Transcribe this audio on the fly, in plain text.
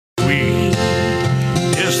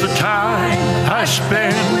I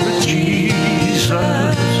spend with Jesus.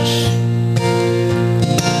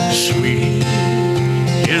 Sweet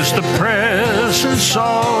is the presence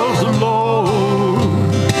of the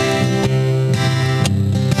Lord,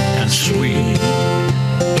 and sweet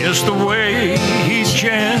is the way He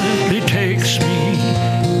gently takes me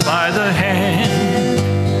by the hand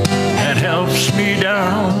and helps me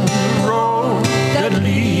down the road that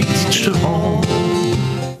leads to home.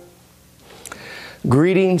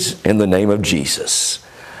 Greetings in the name of Jesus.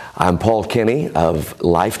 I'm Paul Kinney of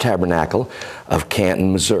Life Tabernacle of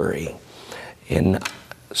Canton, Missouri. In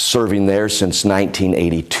serving there since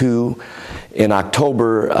 1982, in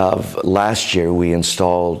October of last year, we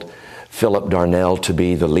installed Philip Darnell to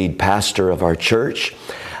be the lead pastor of our church.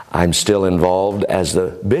 I'm still involved as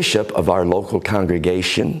the bishop of our local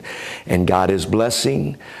congregation, and God is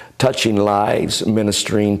blessing, touching lives,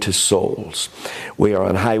 ministering to souls. We are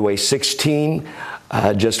on Highway 16,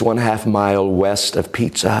 just 1/2 mile west of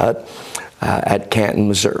Pizza Hut at Canton,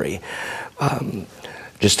 Missouri.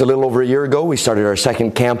 Just a little over a year ago, we started our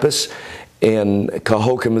second campus in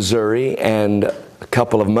Cahokia, Missouri, and a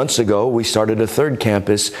couple of months ago, we started a third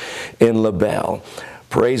campus in LaBelle.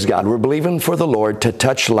 Praise God. We're believing for the Lord to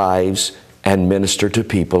touch lives and minister to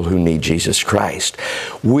people who need Jesus Christ.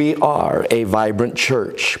 We are a vibrant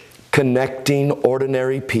church, connecting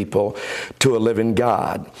ordinary people to a living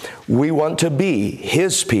God. We want to be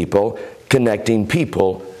His people, connecting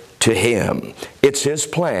people to Him. It's His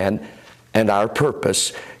plan and our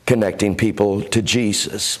purpose, connecting people to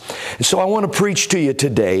Jesus. And so I want to preach to you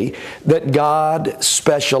today that God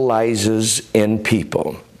specializes in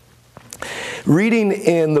people. Reading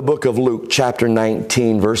in the book of Luke, chapter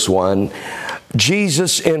 19, verse 1,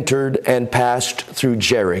 Jesus entered and passed through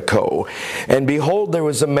Jericho. And behold, there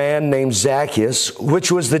was a man named Zacchaeus,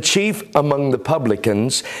 which was the chief among the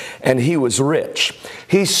publicans, and he was rich.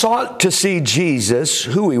 He sought to see Jesus,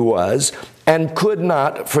 who he was, and could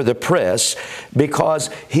not for the press, because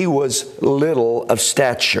he was little of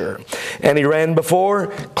stature. And he ran before,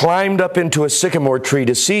 climbed up into a sycamore tree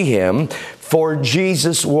to see him, for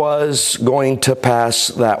Jesus was going to pass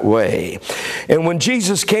that way. And when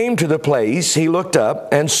Jesus came to the place, he looked up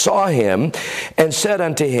and saw him, and said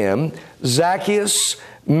unto him, Zacchaeus,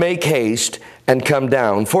 make haste and come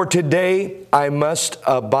down, for today I must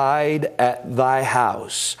abide at thy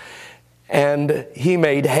house. And he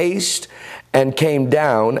made haste and came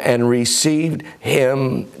down and received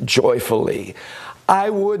him joyfully. I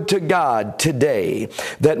would to God today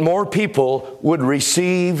that more people would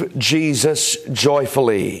receive Jesus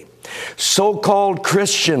joyfully. So-called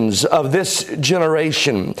Christians of this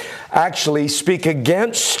generation actually speak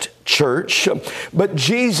against church, but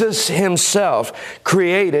Jesus Himself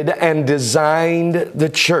created and designed the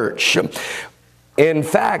church. In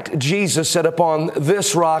fact, Jesus said, upon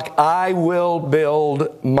this rock I will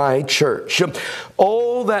build my church.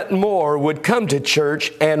 Oh, that more would come to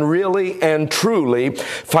church and really and truly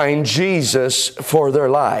find Jesus for their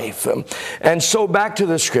life. And so back to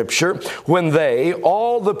the scripture, when they,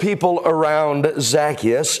 all the people around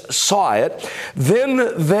Zacchaeus, saw it,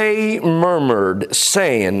 then they murmured,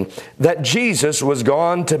 saying that Jesus was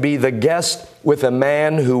gone to be the guest with a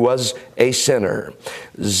man who was a sinner.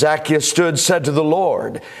 Zacchaeus stood, said to the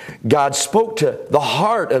Lord. God spoke to the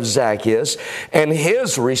heart of Zacchaeus, and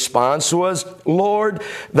his response was, Lord,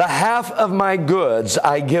 the half of my goods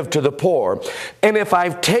I give to the poor. And if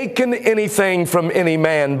I've taken anything from any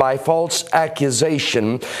man by false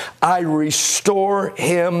accusation, I restore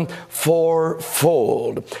him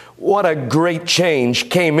fourfold. What a great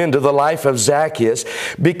change came into the life of Zacchaeus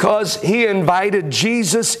because he invited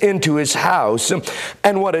Jesus into his house.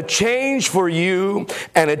 And what a change for you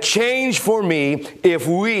and a change for me if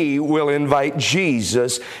we will invite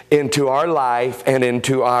Jesus into our life and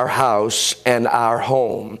into our house and our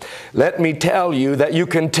home. Let me tell you that you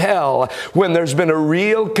can tell when there's been a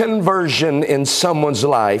real conversion in someone's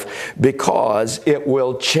life because it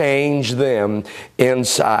will change them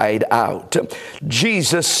inside out.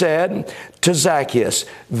 Jesus said to Zacchaeus,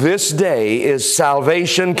 this day is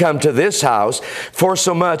salvation come to this house, for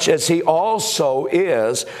so much as he also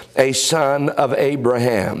is a son of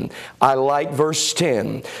Abraham. I like verse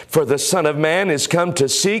 10. For the Son of Man is come to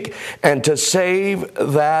seek and to save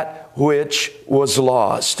that which was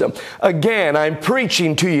lost. Again, I'm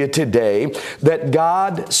preaching to you today that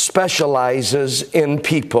God specializes in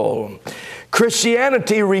people.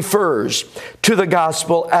 Christianity refers to the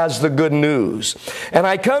gospel as the good news. And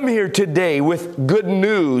I come here today with good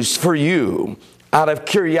news for you. Out of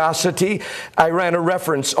curiosity, I ran a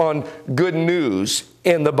reference on good news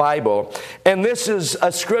in the Bible. And this is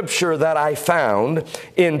a scripture that I found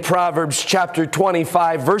in Proverbs chapter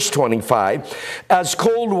 25, verse 25. As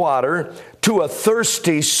cold water to a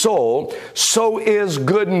thirsty soul, so is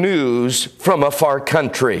good news from a far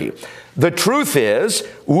country. The truth is,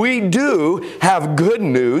 we do have good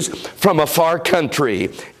news from a far country.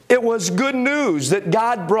 It was good news that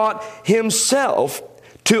God brought Himself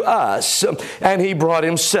to us, and He brought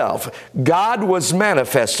Himself. God was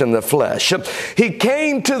manifest in the flesh. He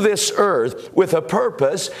came to this earth with a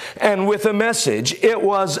purpose and with a message. It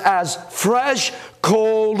was as fresh,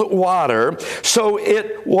 cold water. So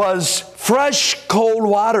it was fresh, cold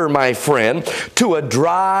water, my friend, to a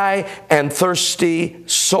dry and thirsty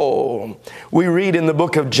soul. We read in the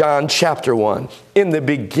book of John chapter 1, in the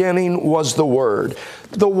beginning was the Word.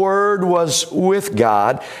 The Word was with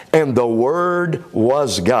God, and the Word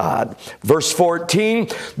was God. Verse 14,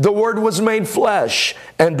 the Word was made flesh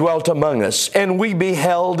and dwelt among us, and we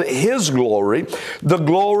beheld His glory, the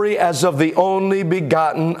glory as of the only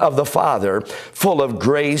begotten of the Father, full of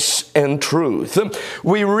grace and truth.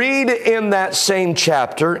 We read in that same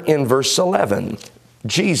chapter in verse 11,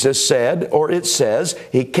 Jesus said, or it says,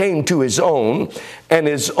 He came to His own, and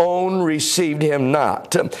His own received Him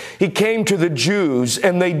not. He came to the Jews,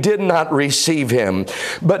 and they did not receive Him.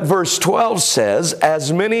 But verse 12 says,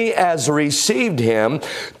 as many as received Him,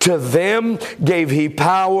 to them gave He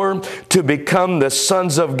power to become the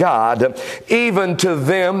sons of God, even to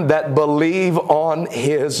them that believe on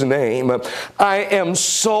His name. I am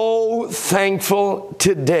so thankful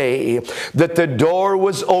today that the door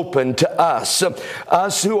was open to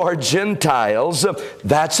us who are Gentiles.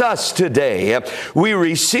 That's us today. We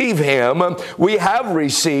receive Him. We have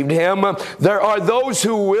received Him. There are those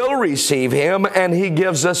who will receive Him, and He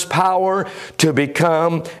gives us power to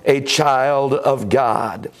become a child of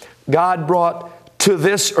God. God brought to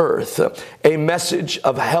this earth a message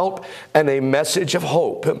of help and a message of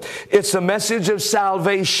hope. It's a message of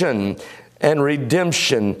salvation and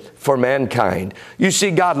redemption for mankind. You see,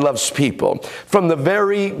 God loves people. From the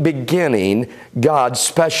very beginning, God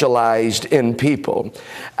specialized in people.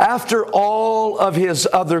 After all of His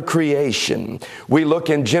other creation, we look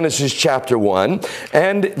in Genesis chapter 1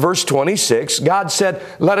 and verse 26, God said,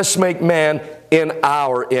 let us make man in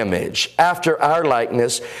our image, after our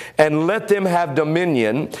likeness, and let them have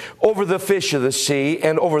dominion over the fish of the sea,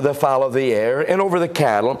 and over the fowl of the air, and over the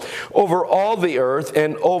cattle, over all the earth,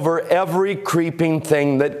 and over every creeping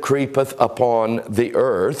thing that creepeth upon the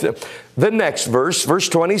earth. The next verse, verse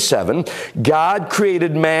 27, God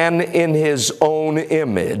created man in His own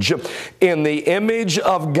image. In the image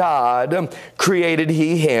of God created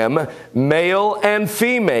He him, male and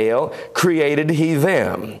female created He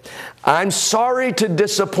them. I'm sorry to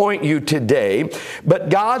disappoint you today, but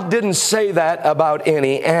God didn't say that about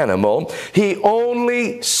any animal. He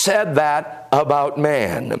only said that about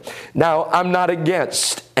man. Now, I'm not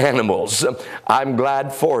against animals. I'm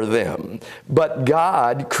glad for them. But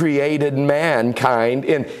God created mankind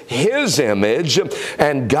in His image,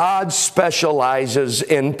 and God specializes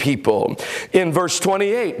in people. In verse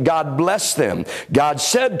 28, God blessed them. God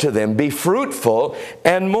said to them, be fruitful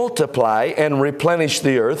and multiply and replenish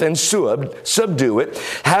the earth and subdue it.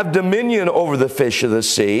 Have dominion over the fish of the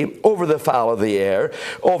sea, over the fowl of the air,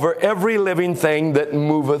 over every living thing that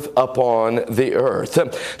moveth upon the earth.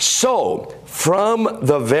 So, from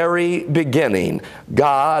the very beginning,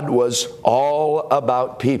 God was all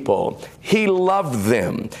about people. He loved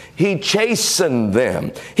them. He chastened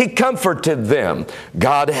them. He comforted them.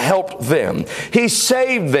 God helped them. He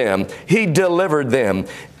saved them. He delivered them.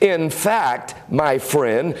 In fact, my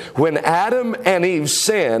friend, when Adam and Eve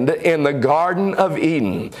sinned in the Garden of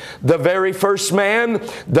Eden, the very first man,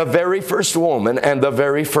 the very first woman, and the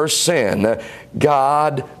very first sin,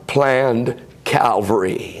 God planned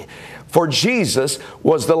Calvary. For Jesus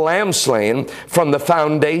was the lamb slain from the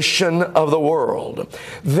foundation of the world.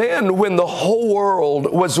 Then when the whole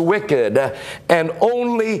world was wicked and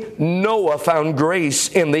only Noah found grace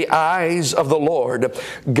in the eyes of the Lord,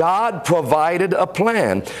 God provided a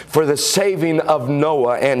plan for the saving of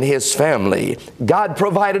Noah and his family. God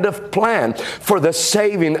provided a plan for the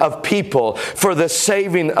saving of people, for the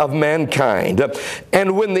saving of mankind.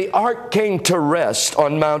 And when the ark came to rest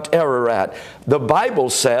on Mount Ararat, the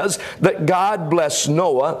Bible says that God blessed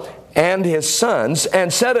Noah and his sons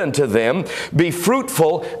and said unto them, be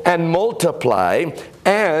fruitful and multiply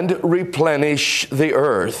and replenish the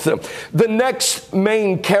earth. The next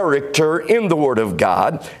main character in the Word of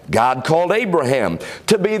God, God called Abraham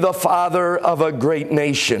to be the father of a great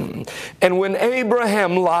nation. And when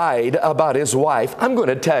Abraham lied about his wife, I'm going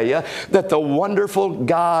to tell you that the wonderful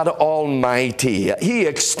God Almighty, He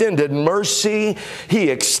extended mercy, He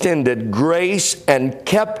extended grace, and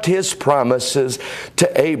kept His promises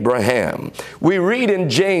to Abraham. We read in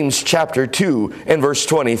James chapter 2 and verse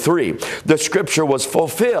 23, the scripture was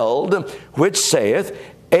fulfilled, which saith,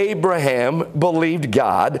 Abraham believed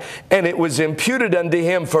God, and it was imputed unto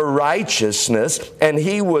him for righteousness, and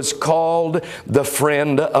he was called the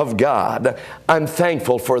friend of God. I'm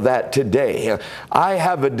thankful for that today. I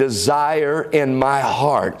have a desire in my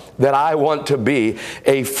heart that I want to be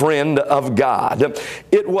a friend of God.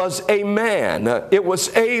 It was a man, it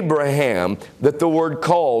was Abraham that the Word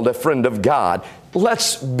called a friend of God.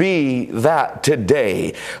 Let's be that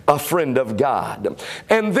today, a friend of God.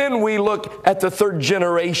 And then we look at the third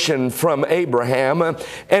generation from Abraham,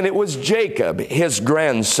 and it was Jacob, his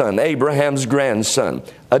grandson, Abraham's grandson,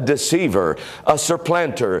 a deceiver, a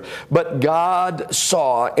supplanter. But God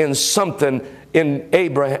saw in something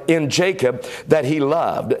in Jacob that he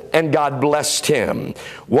loved, and God blessed him.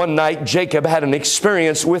 One night Jacob had an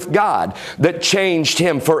experience with God that changed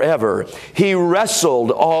him forever. He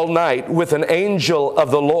wrestled all night with an angel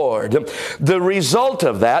of the Lord. The result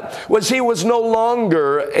of that was he was no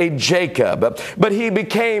longer a Jacob, but he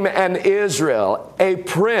became an Israel, a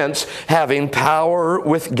prince having power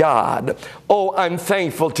with God. Oh, I'm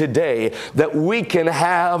thankful today that we can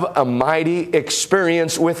have a mighty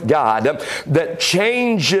experience with God that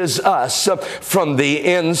changes us from the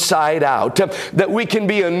inside out, that we can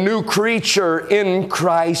be a new creature in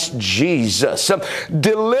Christ Jesus,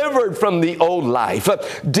 delivered from the old life,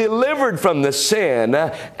 delivered from the sin,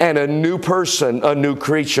 and a new person, a new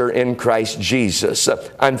creature in Christ Jesus.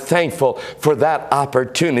 I'm thankful for that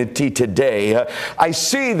opportunity today. I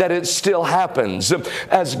see that it still happens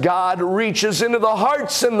as God reaches into the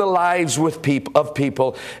hearts and the lives of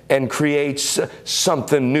people and creates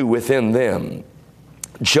something new within them.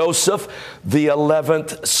 Joseph, the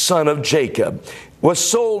 11th son of Jacob, was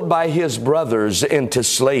sold by his brothers into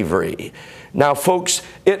slavery. Now, folks,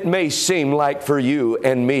 it may seem like for you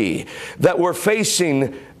and me that we're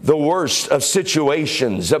facing the worst of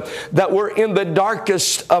situations, that we're in the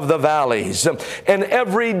darkest of the valleys. And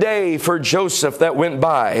every day for Joseph that went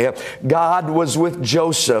by, God was with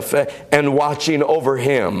Joseph and watching over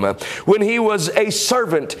him. When he was a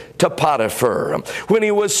servant to Potiphar, when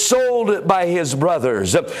he was sold by his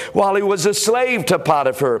brothers, while he was a slave to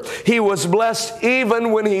Potiphar, he was blessed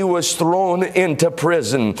even when he was thrown into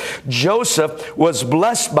prison. Joseph was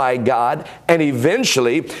blessed by God and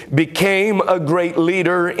eventually became a great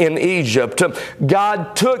leader in Egypt.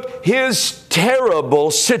 God took his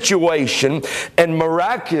terrible situation and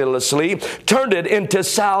miraculously turned it into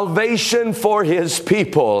salvation for His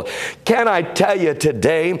people. Can I tell you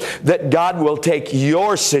today that God will take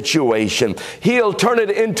your situation, He'll turn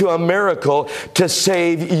it into a miracle to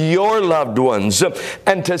save your loved ones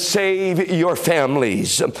and to save your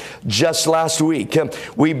families. Just last week,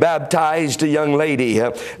 we baptized a young lady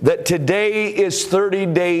that today is 30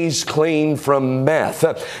 days clean from meth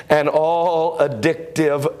and all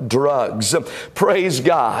addictive drugs. Praise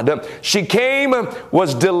God. She came,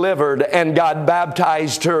 was delivered, and God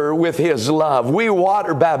baptized her with His love. We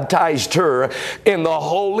water baptized her in the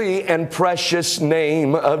holy and precious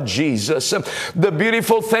name of Jesus. The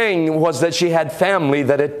beautiful thing was that she had family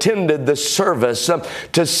that attended the service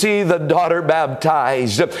to see the daughter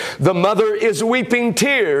baptized. The mother is weeping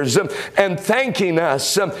tears and thanking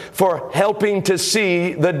us for helping to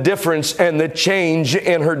see the difference and the change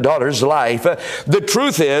in her daughter's life. The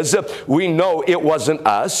truth is, we know it wasn't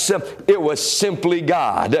us. It was simply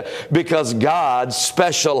God, because God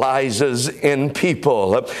specializes in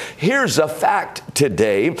people. Here's a fact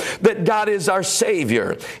today that God is our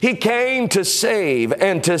Savior. He came to save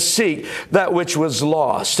and to seek that which was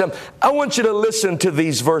lost. I want you to listen to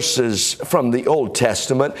these verses from the Old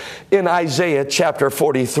Testament in Isaiah chapter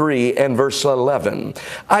 43 and verse 11.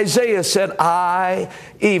 Isaiah said, I,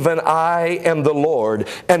 even I, am the Lord,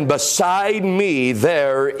 and beside me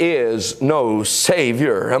there is no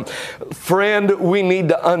Savior. Friend, we need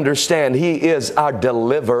to understand He is our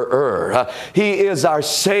deliverer. He is our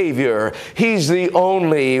Savior. He's the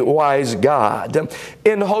only wise God.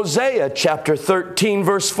 In Hosea chapter 13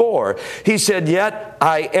 verse 4, He said, Yet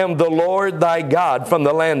I am the Lord thy God from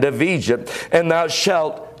the land of Egypt, and thou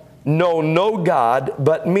shalt know no God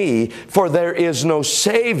but me, for there is no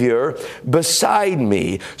Savior beside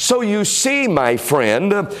me. So you see, my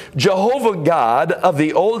friend, Jehovah God of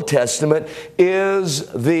the Old Testament is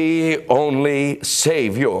the only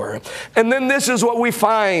Savior. And then this is what we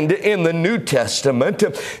find in the New Testament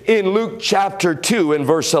in Luke chapter 2 and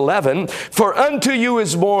verse 11. For unto you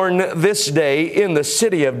is born this day in the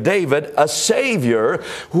city of David a Savior,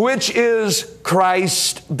 which is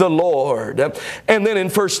Christ the Lord. And then in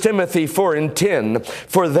 1 Timothy 4 and 10,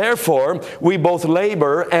 for therefore we both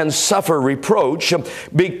labor and suffer reproach,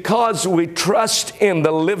 because we trust in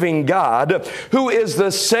the living God, who is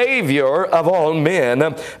the Savior of all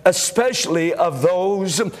men, especially of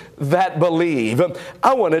those that believe.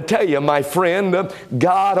 I want to tell you, my friend,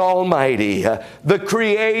 God Almighty, the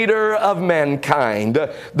creator of mankind,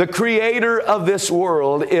 the creator of this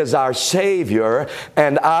world, is our Savior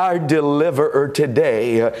and our deliverer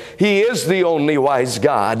today. He is the only wise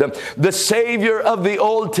God. The Savior of the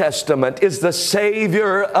Old Testament is the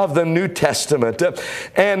Savior of the New Testament.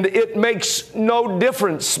 And it makes no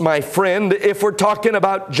difference, my friend, if we're talking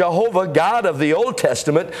about Jehovah God of the Old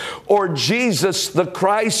Testament or Jesus the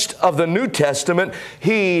Christ of the New Testament.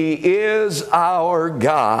 He is our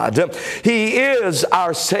God. He is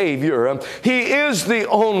our Savior. He is the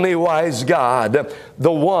only wise God,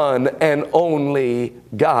 the one and only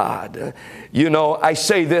God. You know, I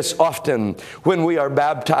say this often when we are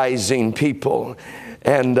baptizing people.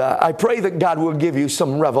 And I pray that God will give you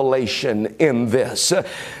some revelation in this.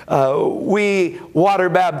 We water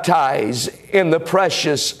baptize in the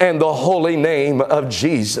precious and the holy name of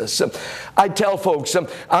Jesus. I tell folks,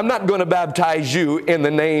 I'm not going to baptize you in the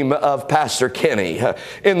name of Pastor Kinney,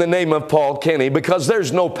 in the name of Paul Kinney, because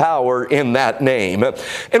there's no power in that name.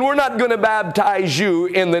 And we're not going to baptize you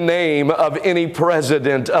in the name of any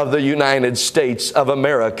president of the United States of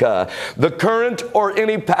America, the current or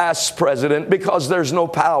any past president, because there's no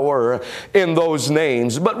power in those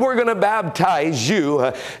names. But we're going to baptize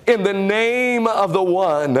you in the name of the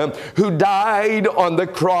one who died on the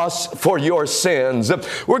cross for your sins.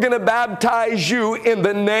 We're going to baptize you in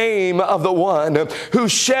the name of the one who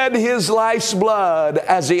shed his life's blood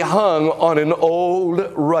as he hung on an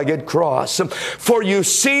old rugged cross. For you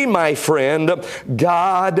see, my friend,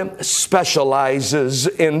 God specializes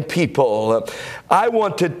in people. I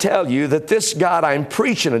want to tell you that this God I'm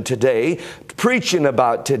preaching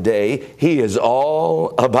about today, He is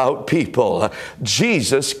all about people.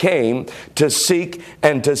 Jesus came to seek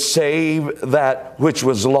and to save that which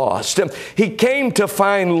was lost. He came to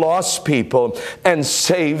find lost people and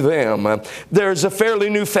save them. There's a fairly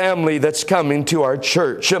new family that's coming to our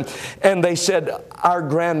church, and they said, our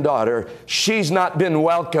granddaughter, she's not been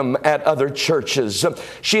welcome at other churches.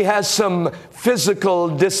 She has some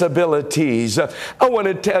physical disabilities. I want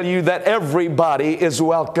to tell you that everybody is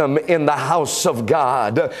welcome in the house of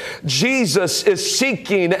God. Jesus is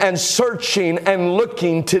seeking and searching and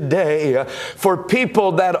looking today for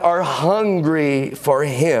people that are hungry for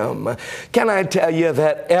Him. Can I tell you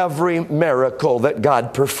that every miracle that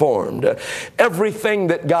God performed, everything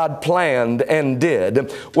that God planned and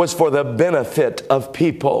did was for the benefit of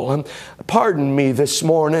people? Pardon me this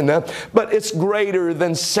morning, but it's greater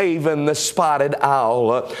than saving the spotted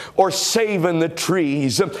owl or saving the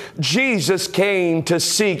trees. Jesus came to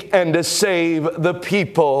seek and to save the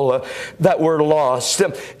people that were lost.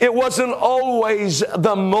 It wasn't always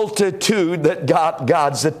the multitude that got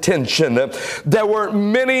God's attention. There were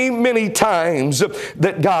many, many times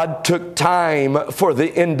that God took time for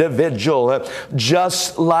the individual,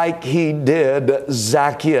 just like He did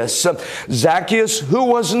Zacchaeus. Zacchaeus, who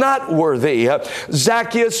was not worthy.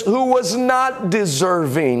 Zacchaeus, who was not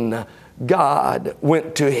deserving. God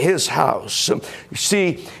went to his house. You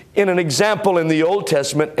see, in an example in the Old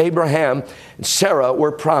Testament, Abraham and Sarah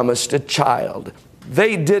were promised a child.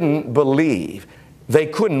 They didn't believe. They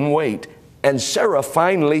couldn't wait. And Sarah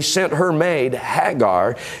finally sent her maid,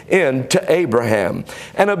 Hagar, in to Abraham.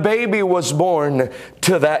 And a baby was born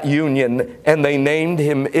to that union, and they named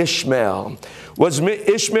him Ishmael. Was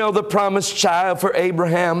Ishmael the promised child for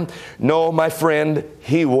Abraham? No, my friend,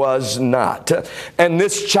 he was not. And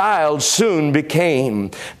this child soon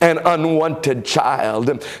became an unwanted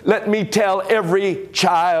child. Let me tell every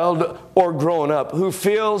child or grown-up who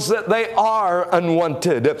feels that they are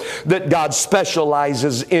unwanted that God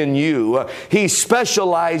specializes in you. He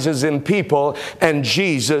specializes in people, and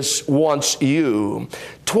Jesus wants you.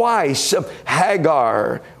 Twice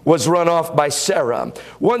Hagar was run off by Sarah.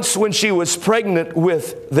 Once when she was pregnant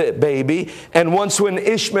with the baby, and once when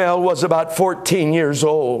Ishmael was about 14 years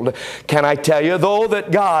old. Can I tell you, though,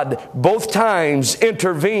 that God both times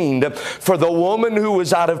intervened for the woman who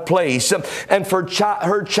was out of place and for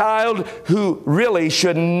her child who really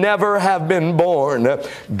should never have been born.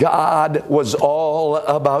 God was all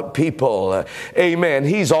about people. Amen.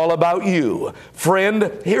 He's all about you.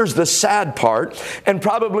 Friend, here's the sad part, and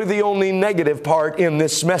probably the only negative part in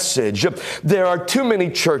this message. There are too many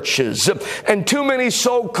churches and too many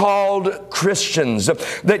so-called Christians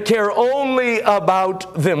that care only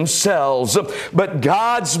about themselves, but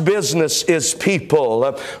God's business is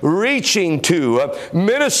people, reaching to,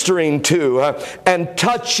 ministering to, and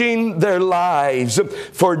touching their lives.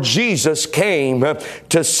 For Jesus came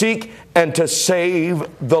to seek and to save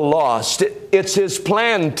the lost. It's His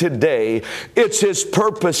plan today. It's His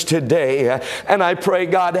purpose today. And I pray,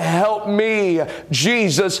 God, help me.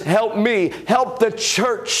 Jesus, help me. Help the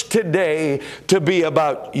church today to be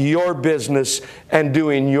about your business and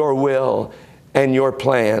doing your will and your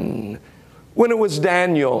plan. When it was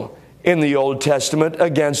Daniel in the Old Testament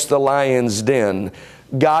against the lion's den,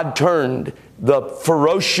 God turned the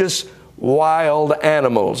ferocious wild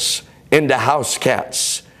animals into house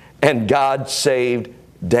cats. And God saved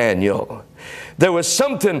Daniel. There was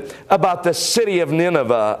something about the city of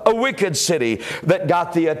Nineveh, a wicked city, that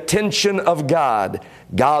got the attention of God.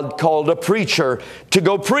 God called a preacher to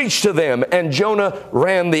go preach to them, and Jonah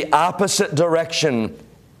ran the opposite direction.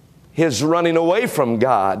 His running away from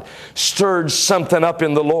God stirred something up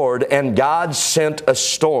in the Lord, and God sent a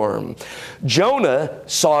storm. Jonah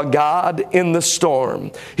saw God in the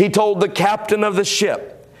storm. He told the captain of the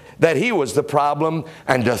ship that he was the problem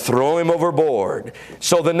and to throw him overboard.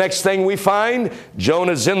 So the next thing we find,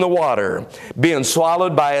 Jonah's in the water, being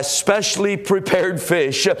swallowed by a specially prepared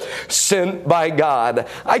fish sent by God.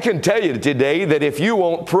 I can tell you today that if you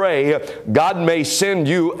won't pray, God may send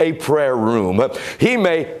you a prayer room. He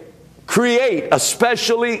may create a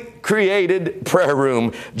specially created prayer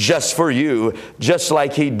room just for you, just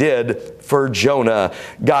like He did for Jonah.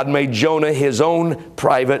 God made Jonah His own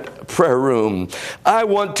private prayer room. I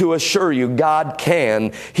want to assure you, God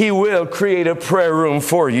can. He will create a prayer room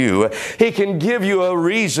for you. He can give you a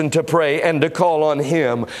reason to pray and to call on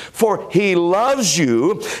Him, for He loves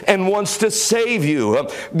you and wants to save you.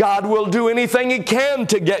 God will do anything He can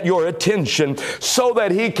to get your attention so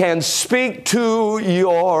that He can speak to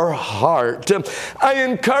your heart. I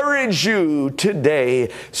encourage you today,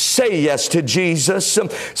 say yes to Jesus.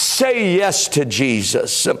 Say yes to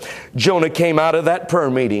Jesus. Jonah came out of that prayer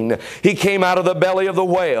meeting. He came out of the belly of the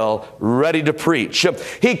whale ready to preach.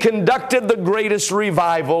 He conducted the greatest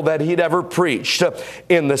revival that he'd ever preached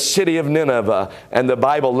in the city of Nineveh. And the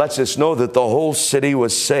Bible lets us know that the whole city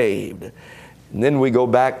was saved. And then we go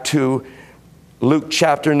back to Luke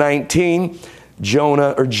chapter 19.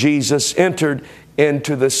 Jesus entered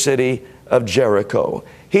into the city of Jericho.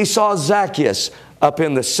 He saw Zacchaeus up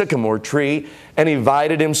in the sycamore tree and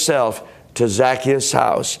invited himself to Zacchaeus'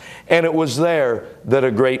 house. And it was there that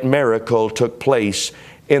a great miracle took place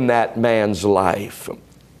in that man's life.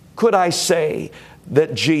 Could I say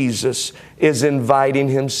that Jesus is inviting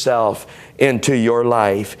Himself into your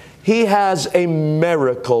life? He has a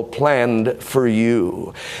miracle planned for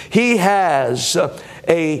you. He has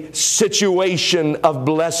a situation of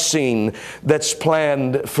blessing that's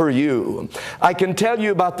planned for you. I can tell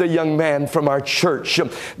you about the young man from our church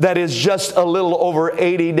that is just a little over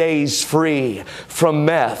 80 days free from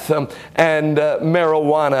meth and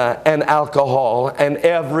marijuana and alcohol and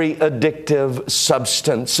every addictive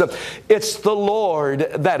substance. It's the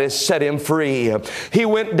Lord that has set him free. He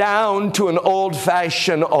went down to an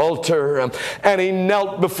old-fashioned altar and he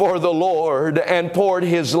knelt before the Lord and poured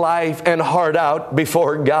his life and heart out before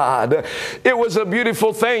God. It was a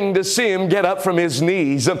beautiful thing to see him get up from his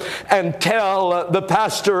knees and tell the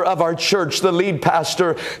pastor of our church, the lead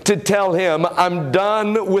pastor, to tell him, I'm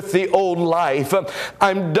done with the old life.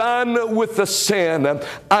 I'm done with the sin.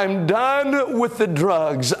 I'm done with the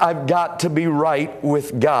drugs. I've got to be right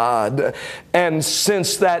with God. And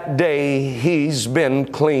since that day, he's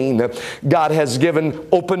been clean. God has given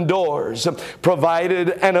open doors, provided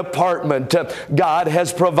an apartment. God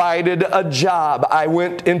has provided a job. I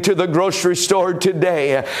went into the grocery store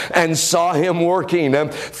today and saw him working.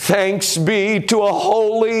 Thanks be to a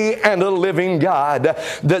holy and a living God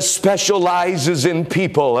that specializes in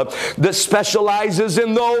people, that specializes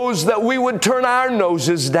in those that we would turn our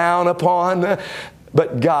noses down upon.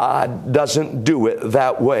 But God doesn't do it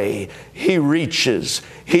that way. He reaches.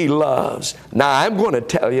 He loves. Now, I'm going to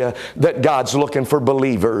tell you that God's looking for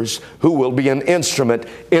believers who will be an instrument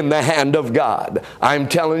in the hand of God. I'm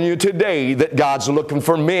telling you today that God's looking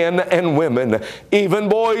for men and women, even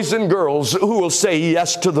boys and girls, who will say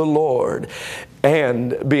yes to the Lord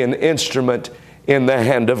and be an instrument in the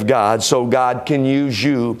hand of God, so God can use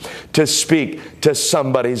you to speak to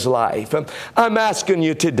somebody's life. I'm asking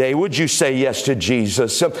you today, would you say yes to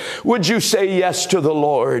Jesus? Would you say yes to the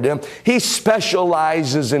Lord? He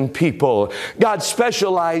specializes in people. God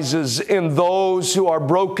specializes in those who are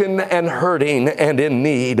broken and hurting and in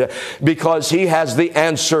need, because He has the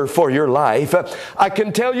answer for your life. I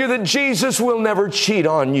can tell you that Jesus will never cheat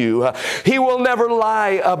on you. He will never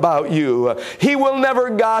lie about you. He will never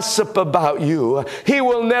gossip about you. He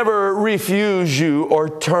will never refuse you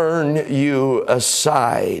or turn you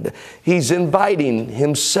aside. He's inviting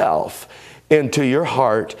Himself into your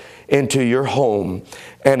heart, into your home,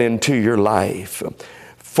 and into your life.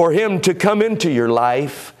 For Him to come into your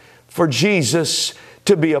life, for Jesus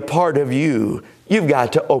to be a part of you, you've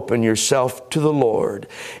got to open yourself to the Lord.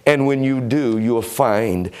 And when you do, you will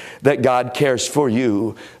find that God cares for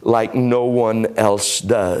you like no one else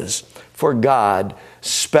does. For God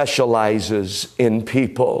specializes in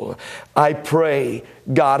people. I pray,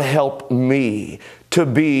 God, help me to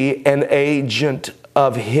be an agent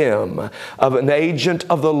of Him, of an agent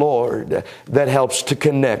of the Lord that helps to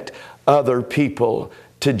connect other people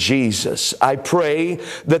to Jesus. I pray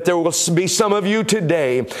that there will be some of you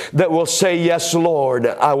today that will say, yes, Lord,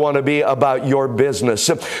 I want to be about your business.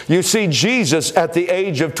 You see, Jesus at the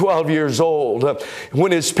age of 12 years old,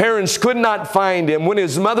 when his parents could not find him, when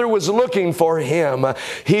his mother was looking for him,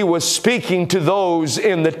 he was speaking to those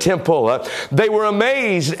in the temple. They were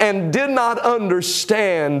amazed and did not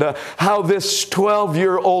understand how this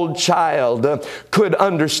 12-year-old child could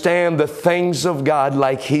understand the things of God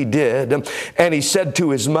like he did. And he said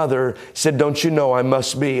to his mother, said, don't you know I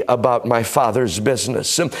must be about my Father's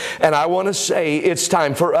business? And I want to say it's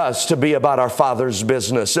time for us to be about our Father's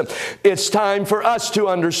business. It's time for us to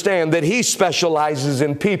understand that He specializes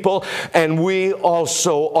in people, and we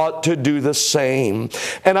also ought to do the same.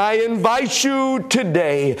 And I invite you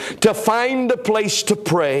today to find a place to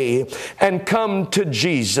pray and come to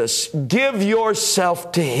Jesus. Give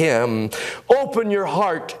yourself to Him. Open your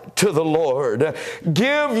heart to the Lord.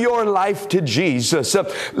 Give your life to Jesus.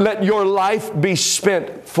 Let your life be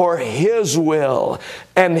spent for His will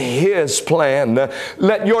and His plan.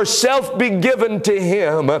 Let yourself be given to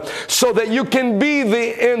Him so that you can be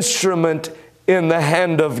the instrument in the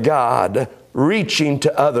hand of God, reaching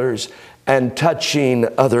to others and touching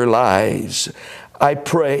other lives. I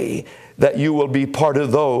pray that you will be part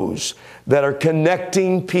of those that are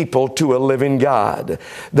connecting people to a living God,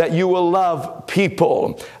 that you will love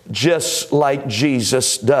people just like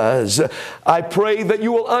Jesus does. I pray that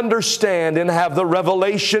you will understand and have the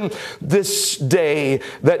revelation this day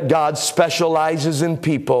that God specializes in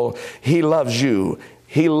people. He loves you.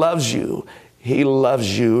 He loves you. He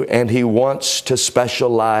loves you, and He wants to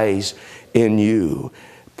specialize in you.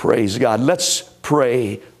 Praise God. Let's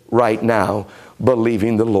pray right now,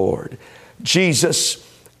 believing the Lord. Jesus,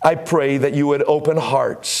 I pray that you would open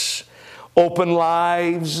hearts, open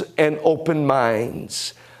lives, and open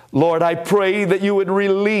minds. Lord, I pray that you would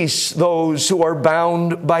release those who are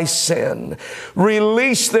bound by sin.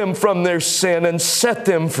 Release them from their sin and set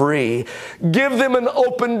them free. Give them an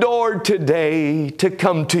open door today to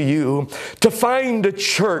come to you, to find a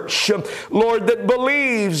church, Lord, that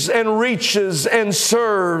believes and reaches and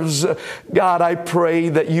serves. God, I pray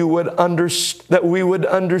that you would that we would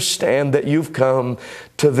understand that you've come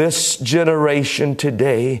to this generation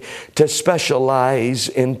today to specialize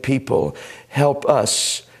in people. Help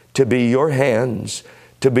us to be your hands,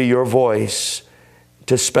 to be your voice,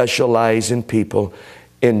 to specialize in people.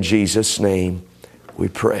 In Jesus' name we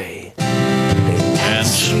pray.